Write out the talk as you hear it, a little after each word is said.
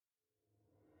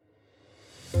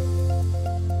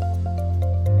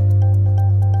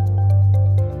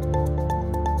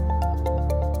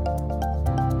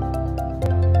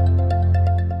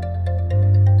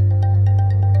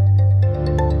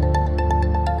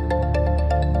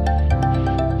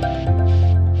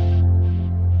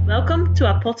to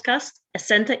our podcast,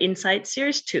 Ascenta Insight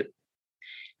Series 2.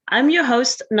 I'm your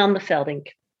host, Nanda Veldink,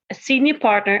 a senior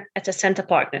partner at Ascenta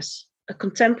Partners, a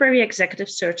contemporary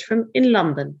executive search firm in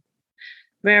London,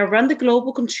 where I run the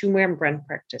global consumer and brand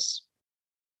practice.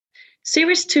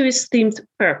 Series 2 is themed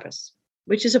Purpose,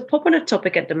 which is a popular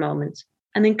topic at the moment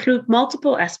and includes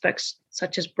multiple aspects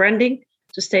such as branding,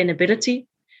 sustainability,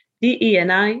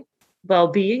 DE&I,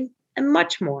 well-being, and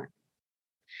much more.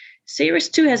 Series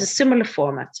 2 has a similar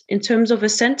format in terms of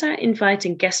Ascenta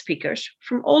inviting guest speakers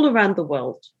from all around the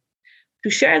world to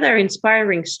share their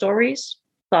inspiring stories,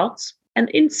 thoughts, and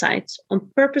insights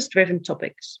on purpose-driven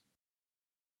topics.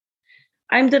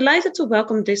 I'm delighted to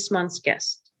welcome this month's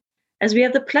guest, as we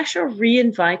have the pleasure of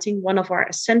re-inviting one of our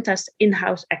Ascenta's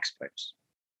in-house experts,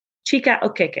 Chika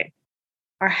Okeke,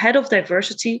 our Head of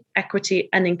Diversity, Equity,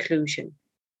 and Inclusion.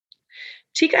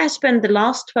 Chika has spent the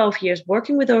last 12 years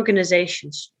working with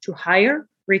organizations to hire,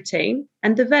 retain,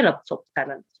 and develop top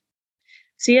talent.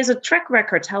 She has a track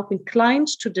record helping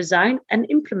clients to design and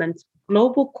implement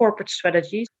global corporate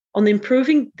strategies on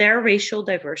improving their racial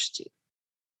diversity.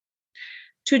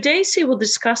 Today, she will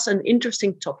discuss an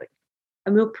interesting topic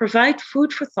and will provide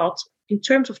food for thought in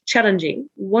terms of challenging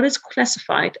what is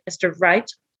classified as the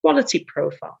right quality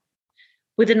profile,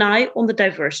 with an eye on the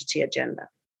diversity agenda.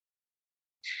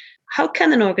 How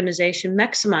can an organization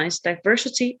maximize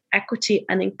diversity, equity,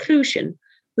 and inclusion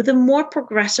with a more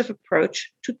progressive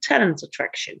approach to talent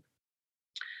attraction?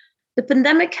 The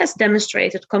pandemic has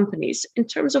demonstrated companies in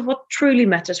terms of what truly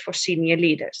matters for senior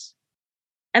leaders.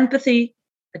 Empathy,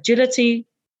 agility,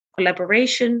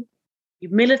 collaboration,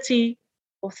 humility,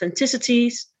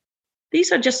 authenticities.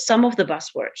 These are just some of the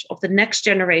buzzwords of the next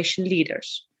generation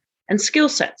leaders and skill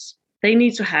sets they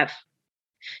need to have.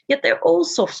 Yet they're all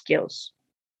soft skills.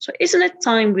 So isn't it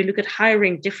time we look at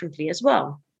hiring differently as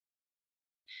well?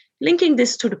 Linking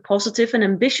this to the positive and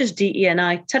ambitious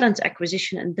DE&I talent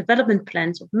acquisition and development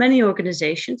plans of many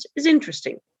organizations is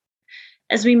interesting,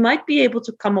 as we might be able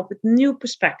to come up with new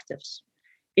perspectives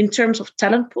in terms of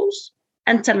talent pools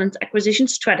and talent acquisition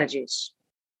strategies.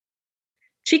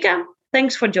 Chika,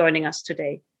 thanks for joining us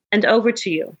today, and over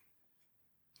to you.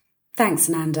 Thanks,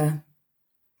 Nanda.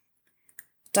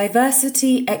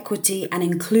 Diversity, equity, and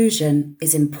inclusion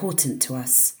is important to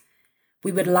us.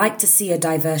 We would like to see a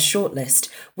diverse shortlist.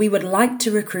 We would like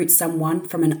to recruit someone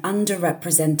from an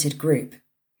underrepresented group.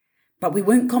 But we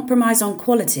won't compromise on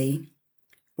quality.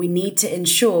 We need to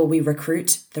ensure we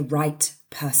recruit the right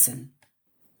person.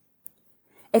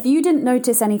 If you didn't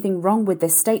notice anything wrong with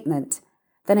this statement,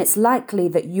 then it's likely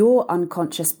that your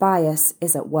unconscious bias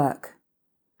is at work.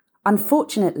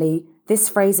 Unfortunately, this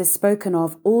phrase is spoken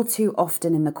of all too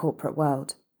often in the corporate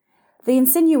world. The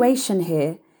insinuation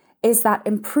here is that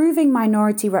improving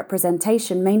minority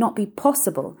representation may not be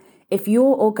possible if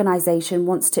your organization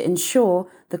wants to ensure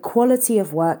the quality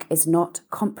of work is not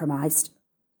compromised.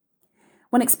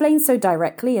 When explained so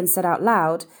directly and said out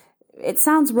loud, it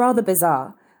sounds rather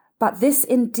bizarre, but this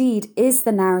indeed is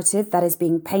the narrative that is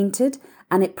being painted,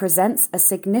 and it presents a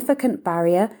significant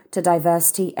barrier to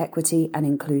diversity, equity, and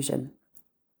inclusion.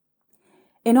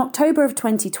 In October of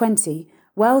 2020,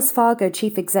 Wells Fargo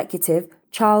Chief Executive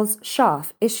Charles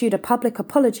Scharf issued a public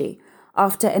apology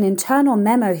after an internal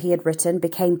memo he had written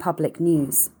became public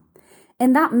news.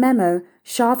 In that memo,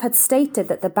 Scharf had stated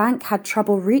that the bank had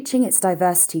trouble reaching its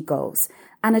diversity goals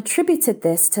and attributed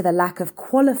this to the lack of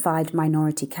qualified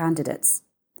minority candidates.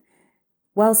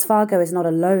 Wells Fargo is not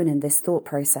alone in this thought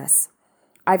process.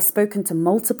 I've spoken to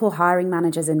multiple hiring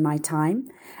managers in my time,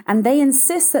 and they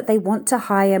insist that they want to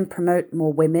hire and promote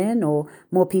more women or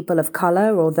more people of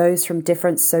color or those from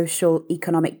different social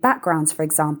economic backgrounds, for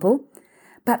example,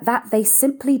 but that they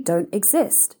simply don't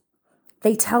exist.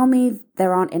 They tell me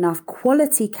there aren't enough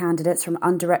quality candidates from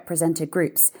underrepresented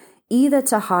groups, either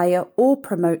to hire or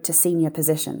promote to senior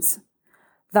positions.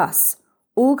 Thus,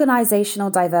 organizational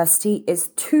diversity is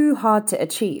too hard to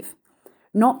achieve.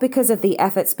 Not because of the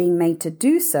efforts being made to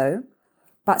do so,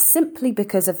 but simply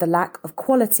because of the lack of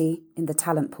quality in the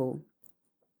talent pool.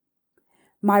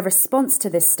 My response to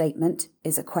this statement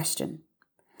is a question.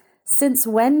 Since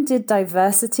when did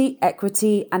diversity,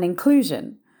 equity, and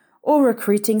inclusion, or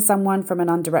recruiting someone from an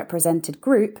underrepresented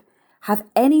group, have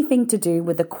anything to do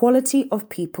with the quality of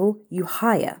people you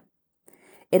hire?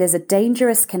 It is a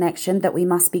dangerous connection that we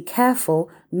must be careful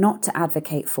not to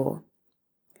advocate for.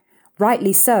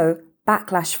 Rightly so,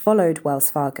 backlash followed Wells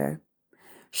Fargo.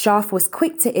 Scharf was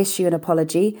quick to issue an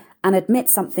apology and admit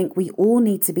something we all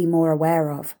need to be more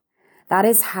aware of. That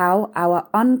is how our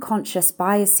unconscious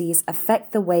biases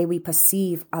affect the way we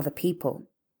perceive other people.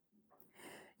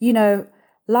 You know,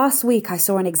 last week I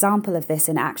saw an example of this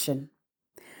in action.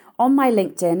 On my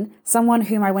LinkedIn, someone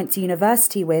whom I went to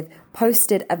university with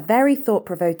posted a very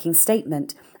thought-provoking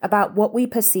statement about what we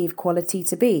perceive quality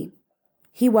to be.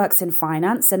 He works in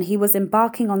finance and he was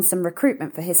embarking on some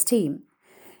recruitment for his team.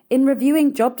 In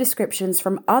reviewing job descriptions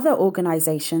from other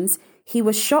organizations, he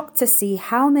was shocked to see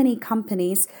how many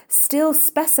companies still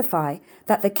specify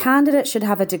that the candidate should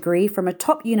have a degree from a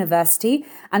top university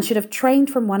and should have trained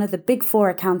from one of the Big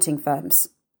Four accounting firms.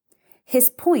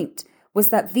 His point was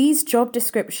that these job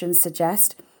descriptions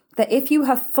suggest that if you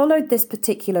have followed this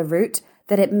particular route,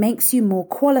 that it makes you more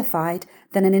qualified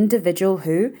than an individual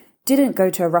who didn't go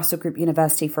to a Russell Group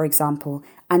University, for example,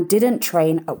 and didn't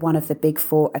train at one of the Big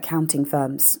Four accounting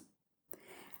firms.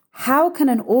 How can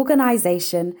an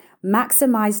organization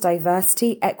maximize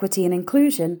diversity, equity, and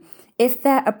inclusion if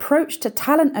their approach to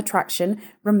talent attraction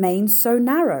remains so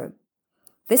narrow?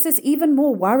 This is even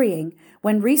more worrying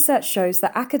when research shows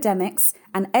that academics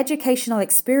and educational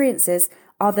experiences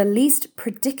are the least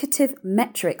predicative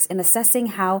metrics in assessing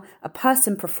how a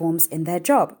person performs in their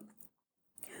job.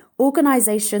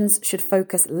 Organizations should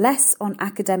focus less on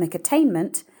academic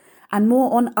attainment and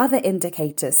more on other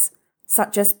indicators,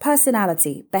 such as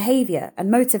personality, behavior,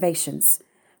 and motivations,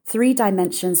 3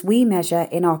 dimensions we measure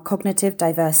in our cognitive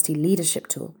diversity leadership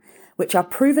tool, which are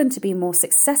proven to be more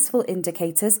successful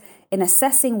indicators in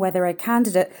assessing whether a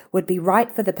candidate would be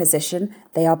right for the position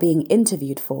they are being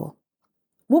interviewed for.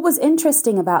 What was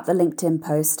interesting about the LinkedIn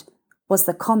post was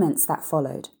the comments that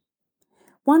followed.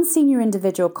 One senior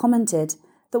individual commented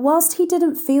that whilst he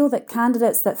didn't feel that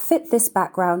candidates that fit this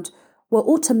background were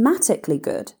automatically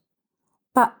good,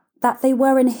 but that they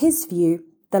were, in his view,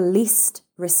 the least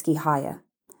risky hire.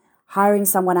 Hiring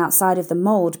someone outside of the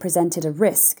mold presented a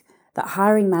risk that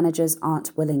hiring managers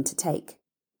aren't willing to take.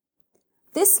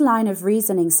 This line of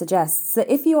reasoning suggests that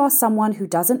if you are someone who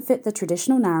doesn't fit the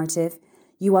traditional narrative,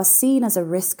 you are seen as a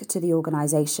risk to the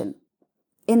organization.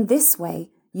 In this way,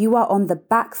 you are on the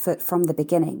back foot from the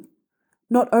beginning.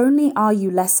 Not only are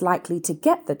you less likely to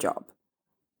get the job,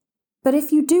 but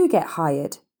if you do get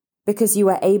hired, because you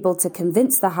are able to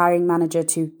convince the hiring manager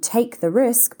to take the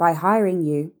risk by hiring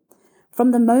you,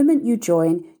 from the moment you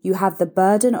join, you have the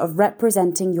burden of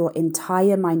representing your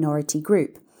entire minority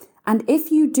group. And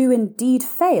if you do indeed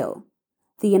fail,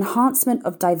 the enhancement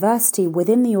of diversity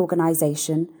within the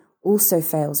organization also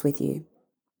fails with you.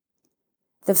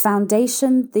 The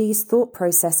foundation these thought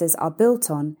processes are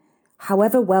built on,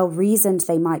 however well-reasoned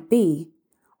they might be,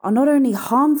 are not only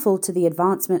harmful to the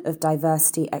advancement of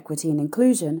diversity, equity, and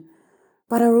inclusion,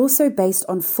 but are also based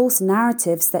on false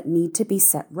narratives that need to be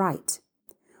set right.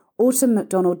 Autumn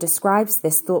McDonald describes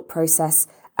this thought process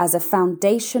as a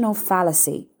foundational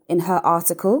fallacy in her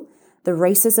article, The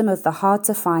Racism of the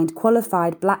Hard-to-Find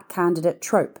Qualified Black Candidate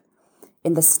Trope,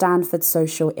 in the Stanford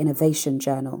Social Innovation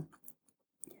Journal.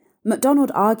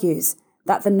 McDonald argues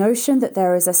that the notion that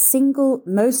there is a single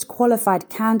most qualified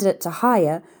candidate to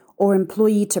hire or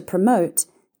employee to promote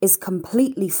is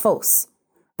completely false,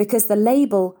 because the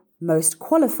label most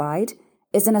qualified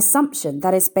is an assumption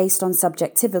that is based on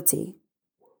subjectivity.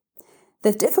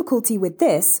 The difficulty with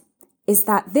this is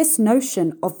that this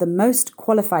notion of the most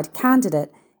qualified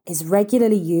candidate is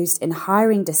regularly used in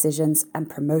hiring decisions and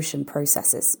promotion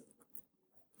processes.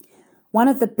 One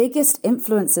of the biggest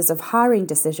influences of hiring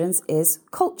decisions is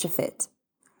culture fit.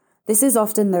 This is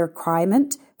often the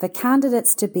requirement for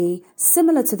candidates to be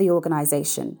similar to the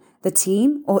organization, the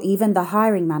team, or even the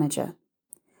hiring manager.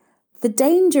 The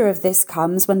danger of this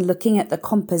comes when looking at the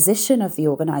composition of the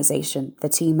organization, the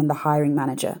team, and the hiring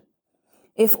manager.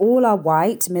 If all are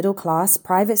white, middle-class,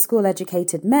 private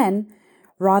school-educated men,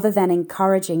 rather than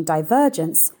encouraging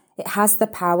divergence, it has the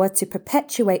power to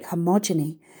perpetuate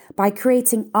homogeny by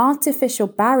creating artificial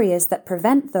barriers that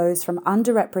prevent those from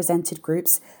underrepresented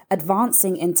groups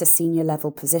advancing into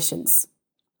senior-level positions.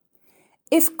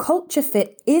 If culture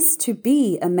fit is to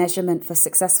be a measurement for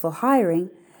successful hiring,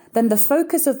 then the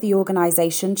focus of the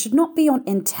organization should not be on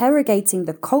interrogating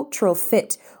the cultural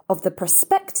fit of the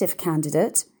prospective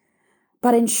candidate,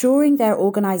 but ensuring their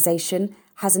organization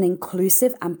has an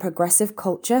inclusive and progressive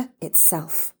culture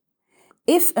itself.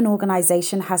 If an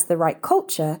organization has the right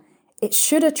culture, it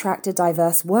should attract a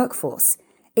diverse workforce.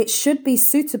 It should be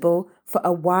suitable for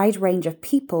a wide range of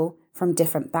people from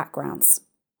different backgrounds.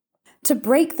 To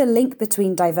break the link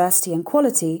between diversity and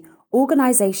quality,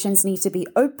 organizations need to be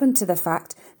open to the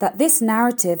fact that this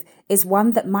narrative is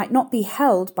one that might not be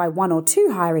held by 1 or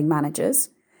 2 hiring managers,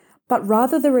 but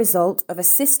rather the result of a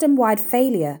system-wide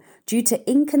failure due to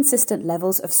inconsistent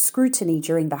levels of scrutiny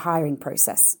during the hiring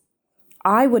process.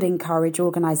 I would encourage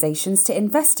organizations to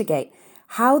investigate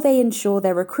how they ensure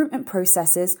their recruitment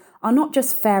processes are not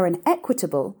just fair and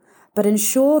equitable, but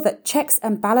ensure that checks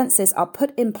and balances are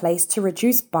put in place to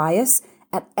reduce bias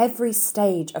at every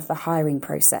stage of the hiring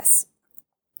process.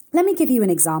 Let me give you an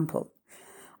example.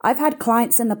 I've had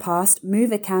clients in the past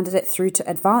move a candidate through to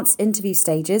advanced interview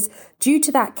stages due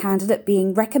to that candidate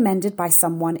being recommended by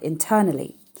someone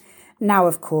internally. Now,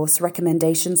 of course,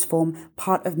 recommendations form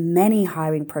part of many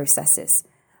hiring processes,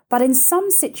 but in some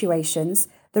situations,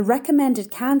 the recommended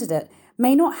candidate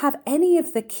may not have any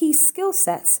of the key skill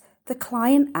sets the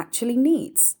client actually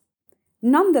needs.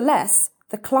 Nonetheless,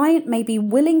 the client may be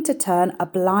willing to turn a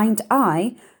blind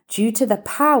eye due to the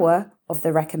power of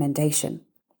the recommendation.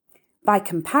 By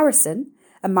comparison,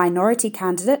 a minority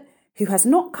candidate who has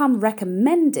not come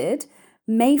recommended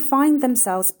may find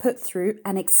themselves put through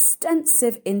an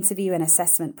extensive interview and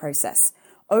assessment process,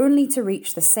 only to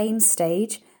reach the same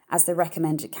stage as the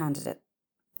recommended candidate.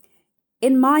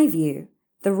 In my view,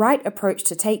 the right approach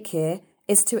to take here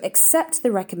is to accept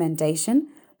the recommendation,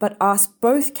 but ask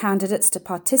both candidates to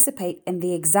participate in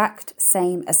the exact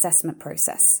same assessment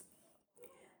process.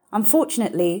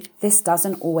 Unfortunately, this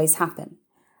doesn't always happen.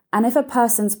 And if a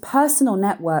person's personal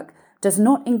network does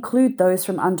not include those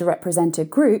from underrepresented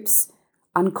groups,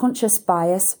 unconscious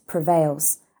bias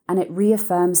prevails and it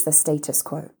reaffirms the status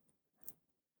quo.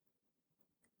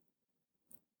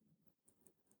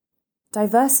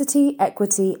 Diversity,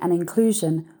 equity, and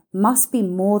inclusion must be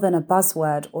more than a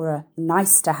buzzword or a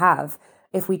nice to have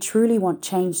if we truly want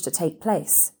change to take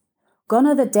place. Gone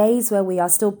are the days where we are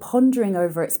still pondering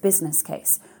over its business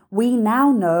case. We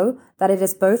now know that it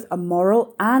is both a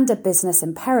moral and a business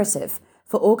imperative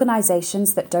for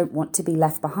organizations that don't want to be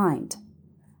left behind.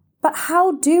 But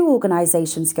how do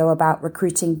organizations go about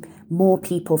recruiting more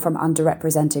people from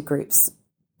underrepresented groups?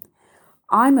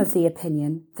 I'm of the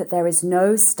opinion that there is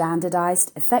no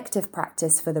standardized, effective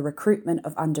practice for the recruitment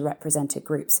of underrepresented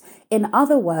groups. In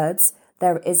other words,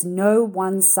 there is no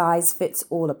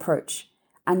one-size-fits-all approach,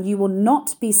 and you will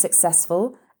not be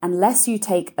successful unless you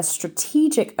take a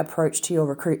strategic approach to your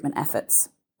recruitment efforts.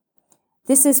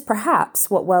 This is perhaps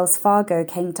what Wells Fargo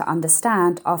came to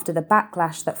understand after the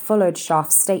backlash that followed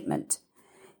Schaaf's statement.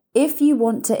 If you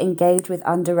want to engage with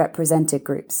underrepresented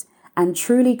groups and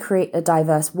truly create a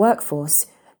diverse workforce,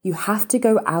 you have to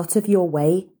go out of your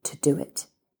way to do it.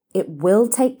 It will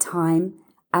take time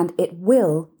and it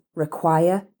will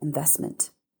require investment.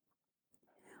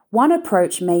 One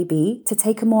approach may be to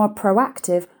take a more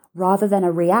proactive rather than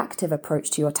a reactive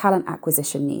approach to your talent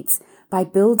acquisition needs by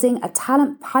building a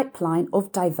talent pipeline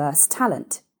of diverse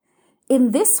talent.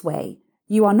 In this way,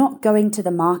 you are not going to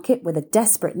the market with a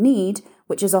desperate need,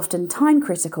 which is often time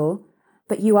critical,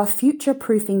 but you are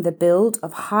future-proofing the build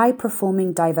of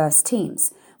high-performing diverse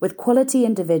teams with quality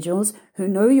individuals who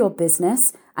know your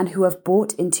business and who have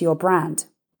bought into your brand.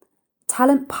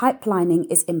 Talent pipelining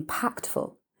is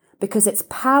impactful because its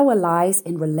power lies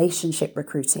in relationship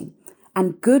recruiting,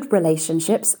 and good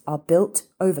relationships are built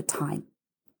over time.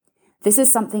 This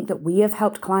is something that we have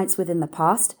helped clients with in the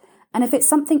past, and if it's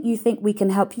something you think we can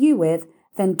help you with,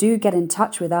 then do get in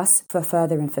touch with us for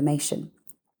further information.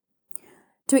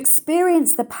 To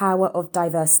experience the power of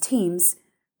diverse teams,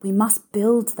 we must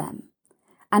build them.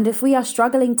 And if we are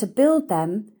struggling to build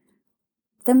them,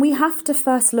 then we have to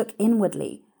first look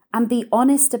inwardly and be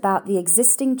honest about the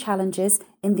existing challenges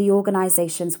in the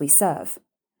organizations we serve.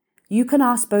 You can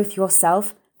ask both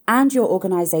yourself and your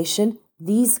organization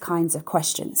these kinds of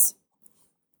questions.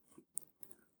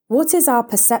 What is our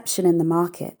perception in the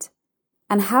market?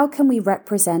 And how can we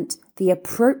represent the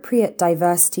appropriate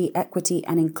diversity, equity,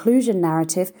 and inclusion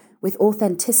narrative with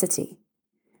authenticity?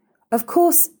 Of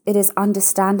course, it is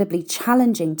understandably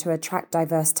challenging to attract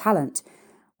diverse talent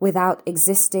without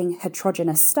existing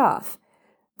heterogeneous staff.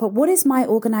 But what is my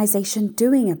organization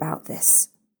doing about this?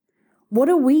 What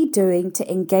are we doing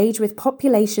to engage with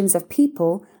populations of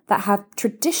people that have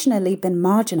traditionally been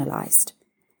marginalized?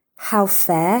 How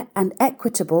fair and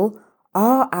equitable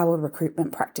are our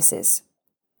recruitment practices?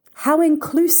 How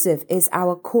inclusive is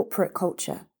our corporate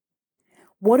culture?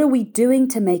 What are we doing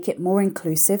to make it more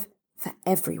inclusive for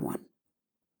everyone?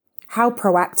 How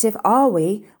proactive are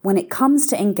we when it comes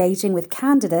to engaging with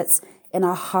candidates in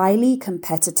a highly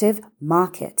competitive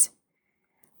market?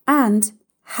 And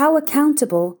how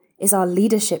accountable is our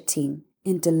leadership team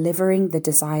in delivering the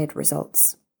desired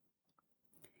results?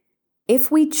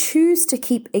 If we choose to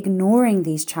keep ignoring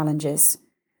these challenges,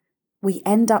 we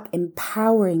end up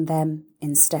empowering them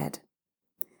instead.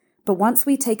 But once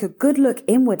we take a good look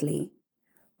inwardly,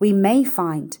 we may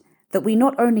find that we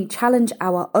not only challenge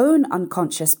our own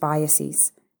unconscious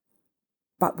biases,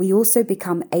 but we also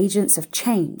become agents of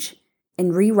change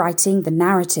in rewriting the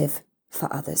narrative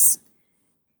for others.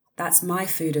 That's my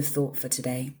food of thought for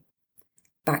today.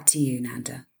 Back to you,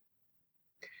 Nanda.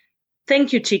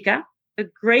 Thank you, Chika. A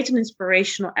great and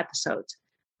inspirational episode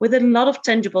with a lot of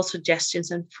tangible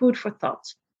suggestions and food for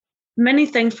thought. Many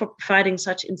thanks for providing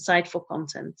such insightful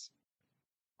content.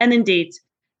 And indeed,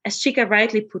 as Chika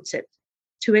rightly puts it,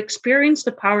 to experience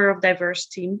the power of diverse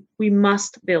team, we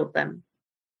must build them.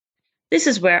 This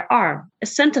is where our,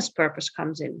 as Center's purpose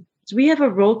comes in, as we have a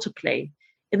role to play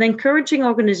in encouraging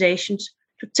organizations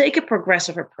to take a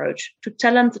progressive approach to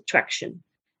talent attraction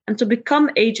and to become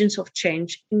agents of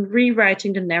change in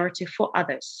rewriting the narrative for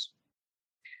others.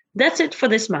 That's it for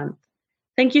this month.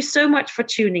 Thank you so much for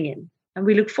tuning in, and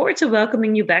we look forward to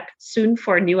welcoming you back soon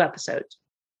for a new episode.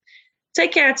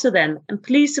 Take care till then, and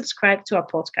please subscribe to our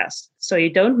podcast so you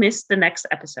don't miss the next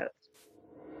episode.